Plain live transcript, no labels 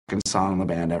f***ing song the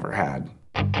band ever had.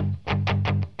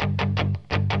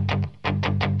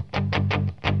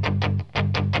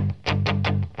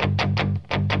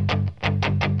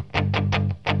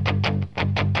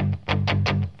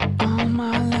 All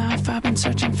my life I've been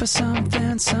searching for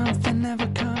something never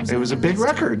comes. It was a big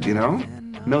record, you know?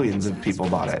 Millions of people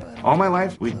bought it. All my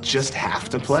life, we just have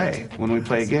to play when we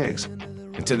play gigs.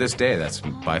 And to this day, that's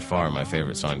by far my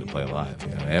favorite song to play live.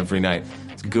 You know, every night,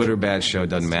 it's a good or bad show,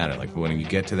 doesn't matter. Like, when you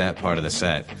get to that part of the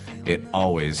set, it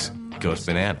always goes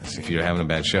bananas. If you're having a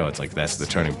bad show, it's like that's the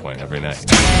turning point every night.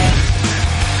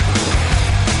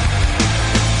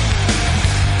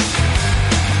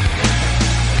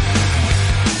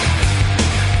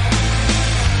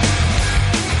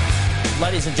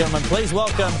 Ladies and gentlemen, please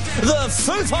welcome the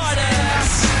Foo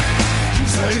Fighters!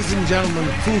 Ladies and gentlemen,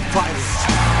 Foo Fighters.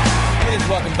 Please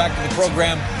welcome back to the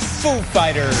program, Foo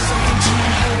Fighters.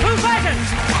 Foo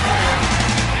Fighters!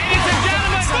 Ladies and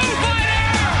gentlemen, Foo Fighters!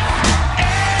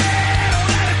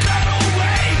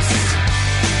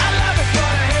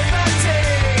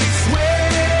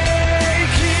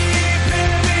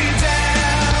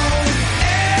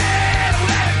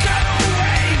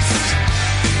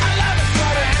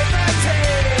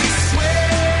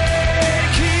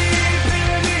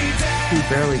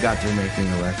 Barely got through making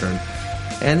a record,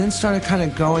 and then started kind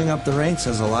of going up the ranks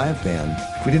as a live band.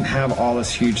 We didn't have all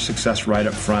this huge success right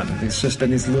up front. It's just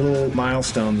been these little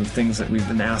milestones of things that we've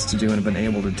been asked to do and have been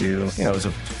able to do. You know, it was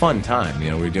a fun time.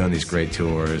 You know, we were doing these great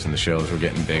tours, and the shows were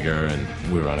getting bigger, and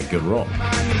we were on a good roll.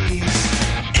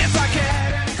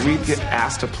 We'd get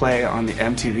asked to play on the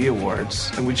MTV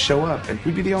Awards, and we'd show up, and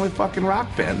we'd be the only fucking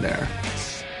rock band there.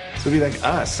 So it'd be like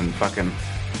us and fucking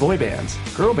boy bands,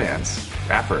 girl bands,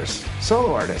 rappers,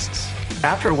 solo artists.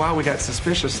 After a while, we got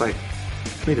suspicious, like,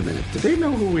 wait a minute, did they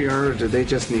know who we are, or did they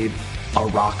just need a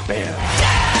rock band?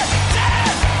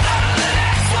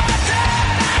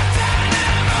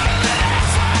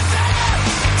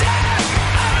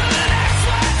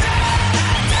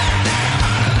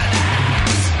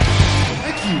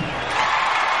 Thank you.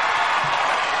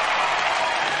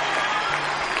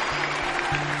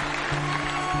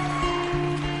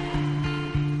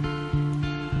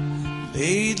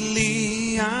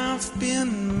 Lately I've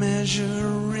been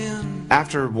measuring.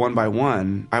 After One by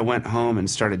One, I went home and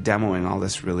started demoing all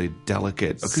this really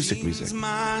delicate acoustic music.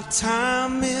 My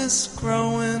time is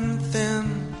growing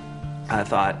thin. I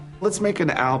thought, let's make an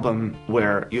album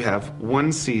where you have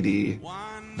one CD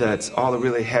that's all the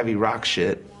really heavy rock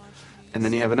shit, and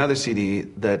then you have another CD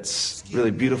that's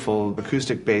really beautiful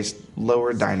acoustic-based,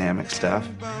 lower dynamic stuff.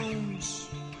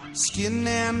 Skin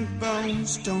and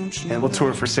bones, don't you And we'll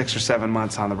tour for 6 or 7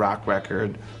 months on the rock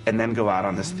record, and then go out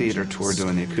on this theater tour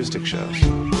doing the acoustic shows.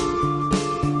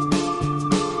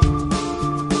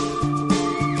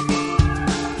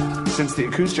 Since the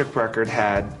acoustic record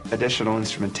had additional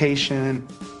instrumentation,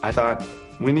 I thought,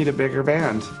 we need a bigger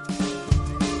band.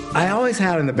 I always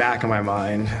had in the back of my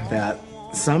mind that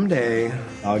someday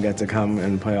I'll get to come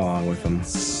and play along with them.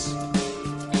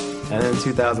 And in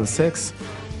 2006,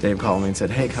 Dave called me and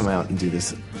said, hey, come out and do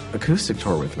this acoustic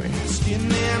tour with me. Skin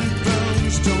and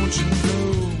bones, don't you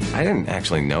know? I didn't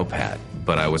actually know Pat,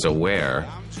 but I was aware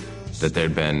that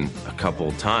there'd been a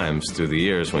couple times through the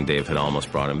years when Dave had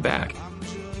almost brought him back.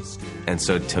 And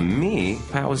so to me,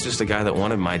 Pat was just a guy that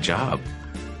wanted my job.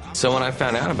 So when I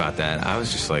found out about that, I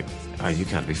was just like, oh, you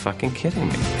gotta be fucking kidding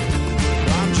me.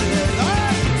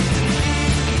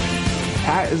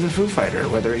 Pat is a Foo Fighter,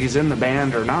 whether he's in the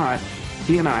band or not.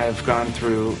 He and I have gone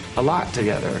through a lot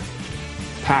together.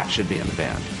 Pat should be in the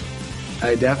band.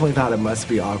 I definitely thought it must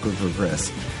be awkward for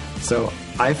Chris. So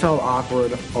I felt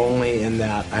awkward only in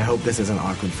that I hope this isn't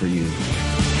awkward for you.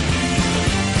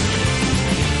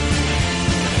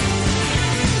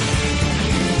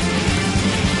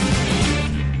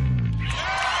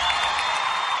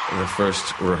 The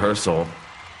first rehearsal,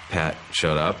 Pat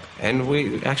showed up, and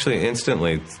we actually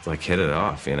instantly like hit it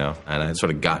off, you know. And I sort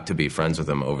of got to be friends with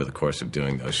him over the course of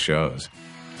doing those shows.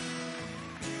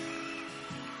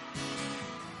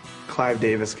 Clive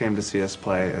Davis came to see us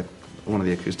play at one of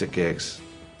the acoustic gigs.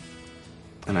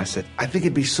 And I said, I think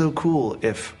it'd be so cool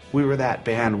if we were that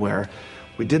band where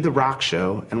we did the rock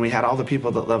show and we had all the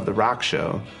people that love the rock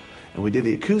show, and we did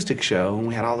the acoustic show and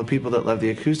we had all the people that love the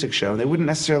acoustic show, and they wouldn't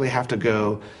necessarily have to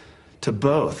go to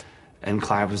both. And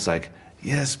Clive was like,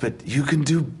 yes, but you can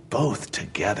do both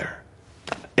together.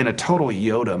 In a total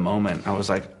Yoda moment, I was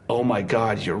like, oh my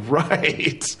God, you're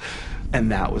right.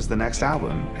 And that was the next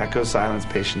album, Echo, Silence,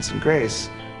 Patience, and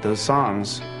Grace. Those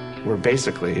songs were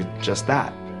basically just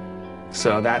that.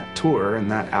 So that tour and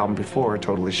that album before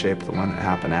totally shaped the one that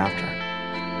happened after.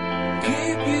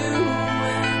 Keep you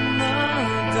in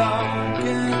the dark.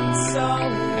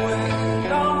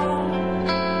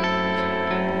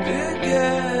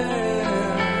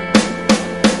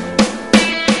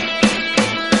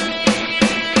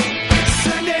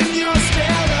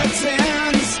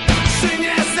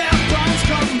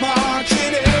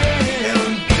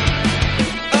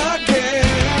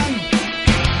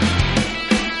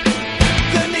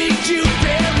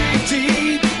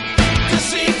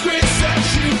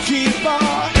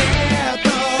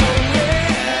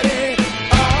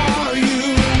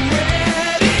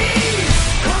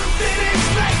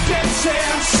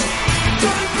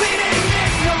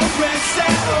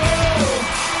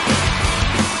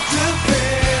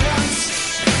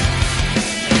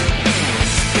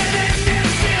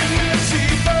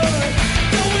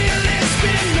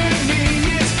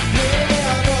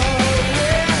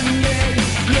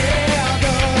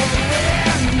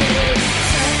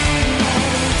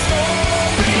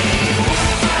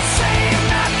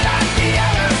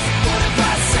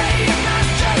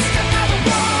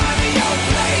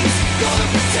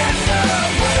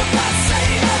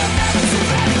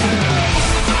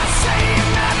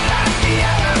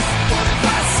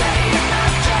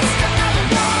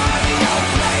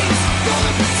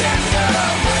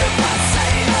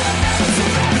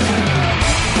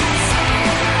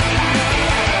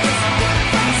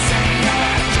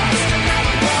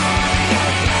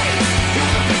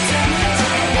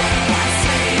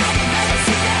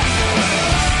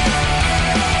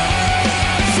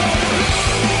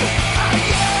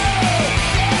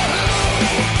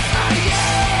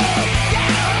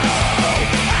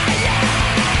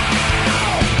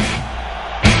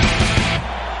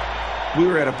 We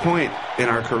were at a point in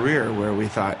our career where we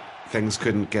thought things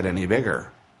couldn't get any bigger.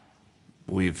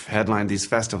 We've headlined these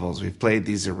festivals, we've played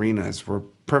these arenas, we're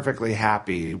perfectly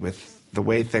happy with the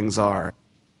way things are.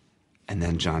 And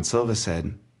then John Silva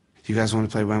said, "You guys want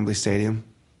to play Wembley Stadium?"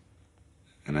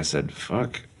 And I said,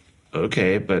 "Fuck,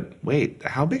 okay, but wait,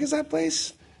 how big is that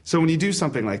place?" So when you do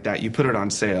something like that, you put it on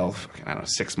sale, I don't know,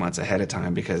 6 months ahead of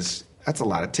time, because that's a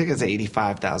lot of tickets,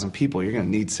 85,000 people. You're going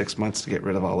to need 6 months to get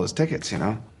rid of all those tickets, you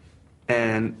know?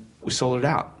 And we sold it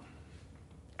out.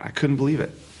 I couldn't believe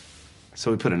it. So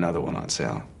we put another one on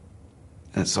sale,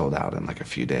 and it sold out in like a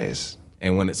few days.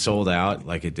 And when it sold out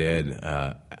like it did,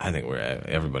 I think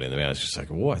everybody in the band was just like,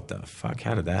 what the fuck?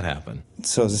 How did that happen?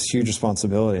 So it's this huge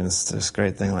responsibility, and it's this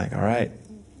great thing, like, all right,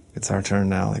 it's our turn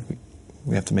now. Like,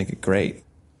 we have to make it great.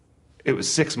 It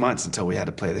was 6 months until we had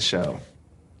to play the show.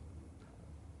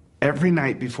 Every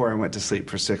night before I went to sleep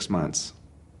for 6 months,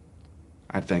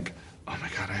 I'd think, oh my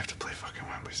God, I have to play fucking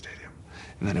Wembley Stadium.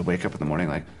 And then I'd wake up in the morning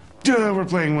like, duh, we're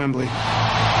playing Wembley.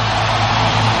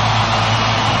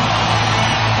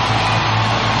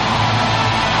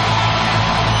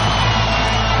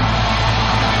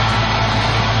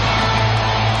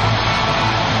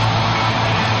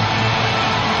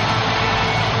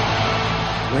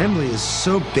 Wembley is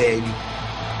so big,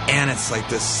 and it's like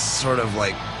this sort of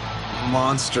like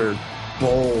monster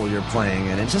bowl you're playing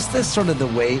in, and just this sort of the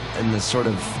weight and the sort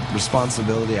of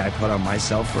responsibility I put on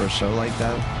myself for a show like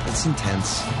that, it's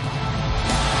intense.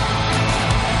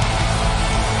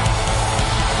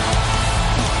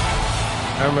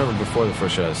 I remember before the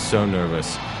first show, I was so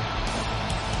nervous,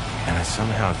 and I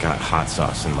somehow got hot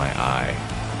sauce in my eye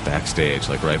backstage,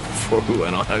 like right before we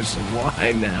went on. I was like,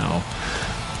 why now?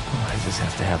 Why does this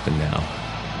have to happen now?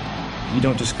 You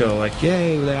don't just go like,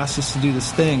 yay, they asked us to do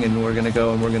this thing, and we're gonna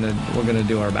go and we're gonna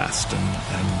do our best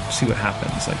and see what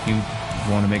happens. Like, you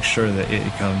want to make sure that it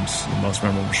becomes the most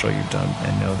memorable show you've done,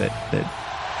 and know that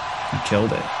you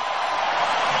killed it.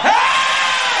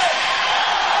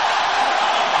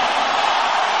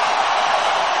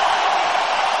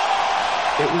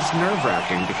 It was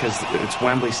nerve-wracking because it's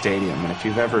Wembley Stadium, and if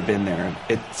you've ever been there,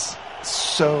 it's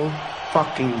so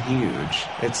fucking huge.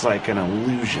 It's like an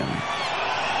illusion.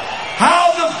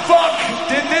 How the fuck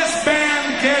did this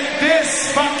band get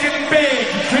this fucking big?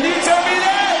 Can you tell me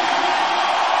that?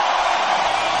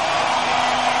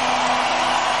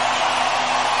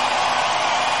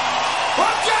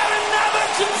 I've got another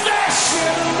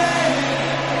confession to make.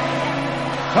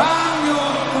 I'm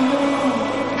your fool.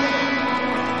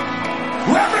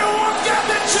 Everyone's got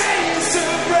the chains to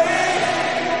break.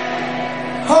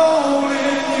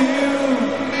 Holding you.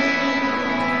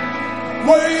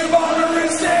 Were you born to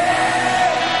resist?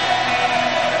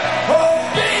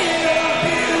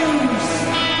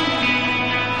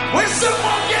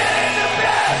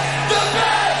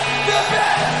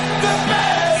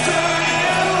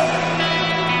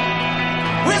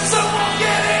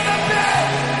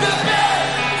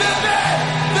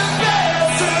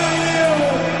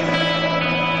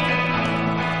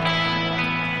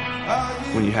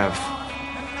 When you have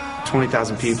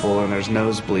 20,000 people and there's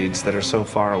nosebleeds that are so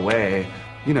far away,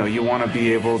 you know, you want to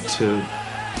be able to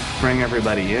bring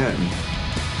everybody in.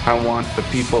 I want the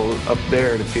people up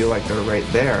there to feel like they're right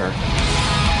there.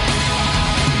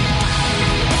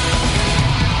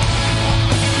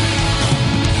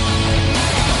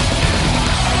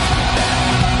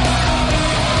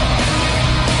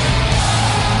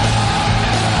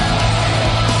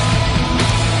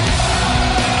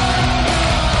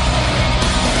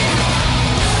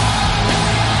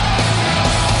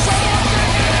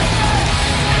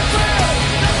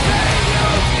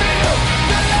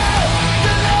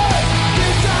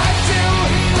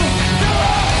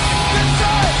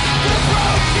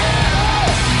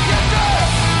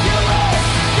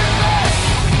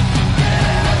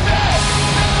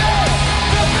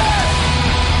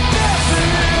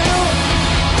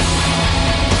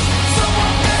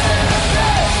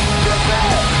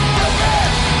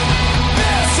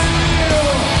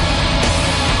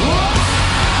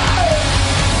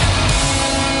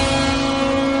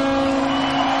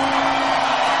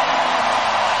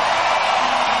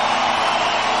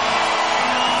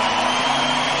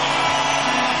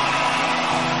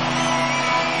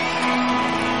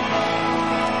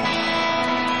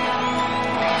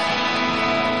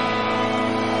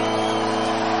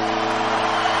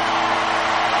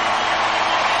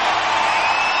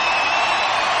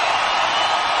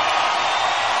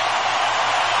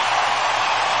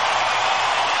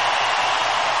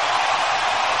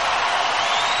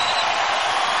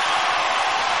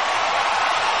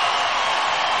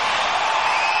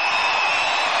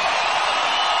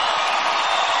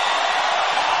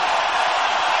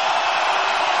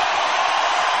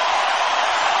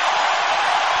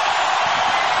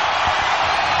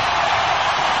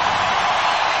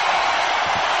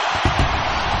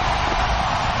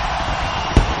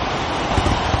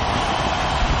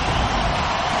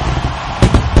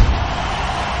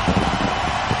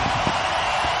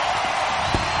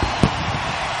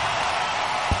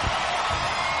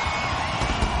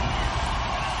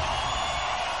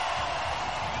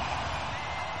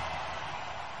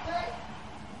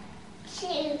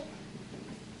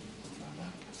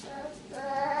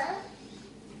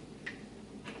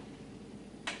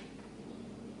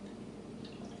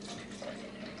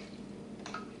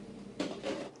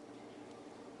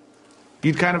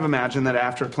 You'd kind of imagine that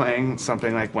after playing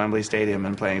something like Wembley Stadium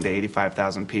and playing to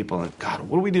 85,000 people, and God,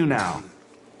 what do we do now?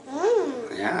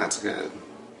 Yeah, that's good.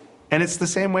 And it's the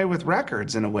same way with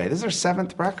records in a way. This is our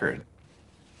 7th record.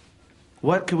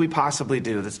 What could we possibly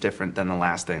do that's different than the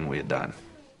last thing we had done?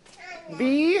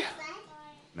 B.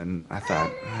 And I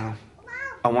thought, well,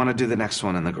 I want to do the next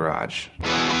one in the garage.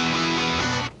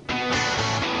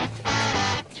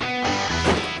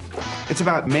 It's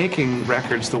about making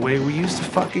records the way we used to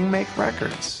fucking make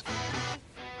records.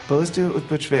 But let's do it with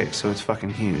Butch Vig, so it's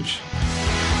fucking huge.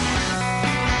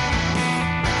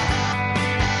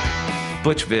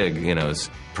 Butch Vig, you know, is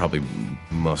probably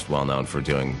most well known for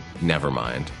doing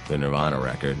Nevermind, the Nirvana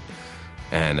record,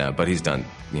 and but he's done,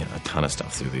 you know, a ton of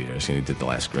stuff through the years. He did the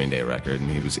last Green Day record,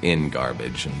 and he was in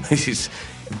Garbage, and he's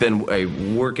been a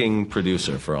working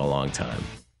producer for a long time.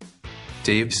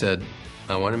 Dave said,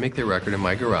 I want to make the record in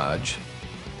my garage.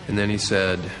 And then he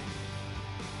said,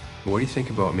 what do you think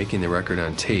about making the record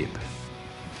on tape?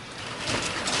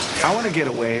 I want to get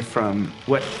away from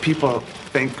what people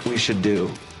think we should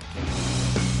do.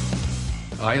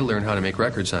 I learned how to make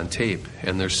records on tape,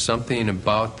 and there's something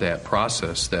about that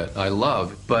process that I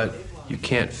love, but you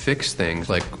can't fix things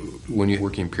like when you're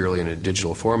working purely in a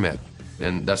digital format.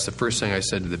 And that's the first thing I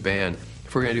said to the band.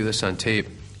 If we're going to do this on tape,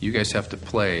 you guys have to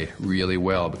play really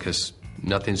well because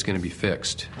nothing's going to be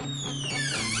fixed.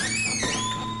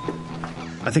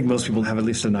 I think most people have at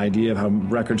least an idea of how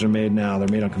records are made now. They're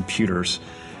made on computers.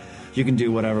 You can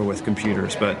do whatever with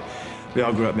computers, but we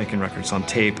all grew up making records on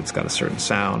tape. It's got a certain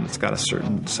sound. It's got a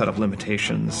certain set of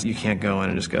limitations. You can't go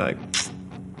in and just go like,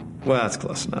 well, that's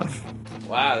close enough.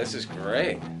 Wow, this is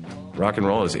great. Rock and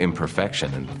roll is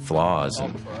imperfection and flaws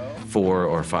and 4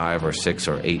 or 5 or 6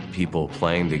 or 8 people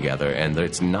playing together, and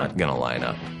it's not going to line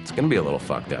up. It's going to be a little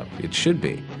fucked up. It should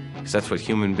be, because that's what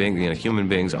human beings, you know, human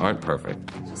beings aren't perfect.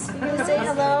 Say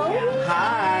hello.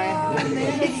 Hi.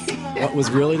 What was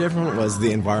really different was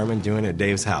the environment doing it at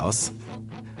Dave's house,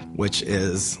 which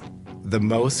is the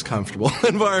most comfortable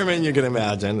environment you can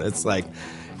imagine. It's like,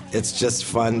 it's just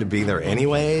fun to be there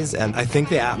anyways, and I think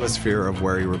the atmosphere of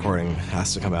where you're recording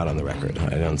has to come out on the record.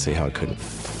 I don't see how it couldn't.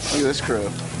 Look at this crew.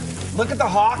 Look at the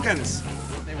Hawkins.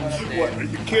 What, are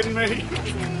you kidding me?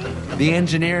 The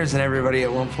engineers and everybody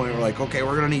at one point were like, okay,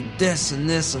 we're going to need this and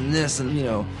this and this and, you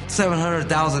know,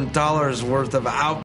 $700,000 worth of out.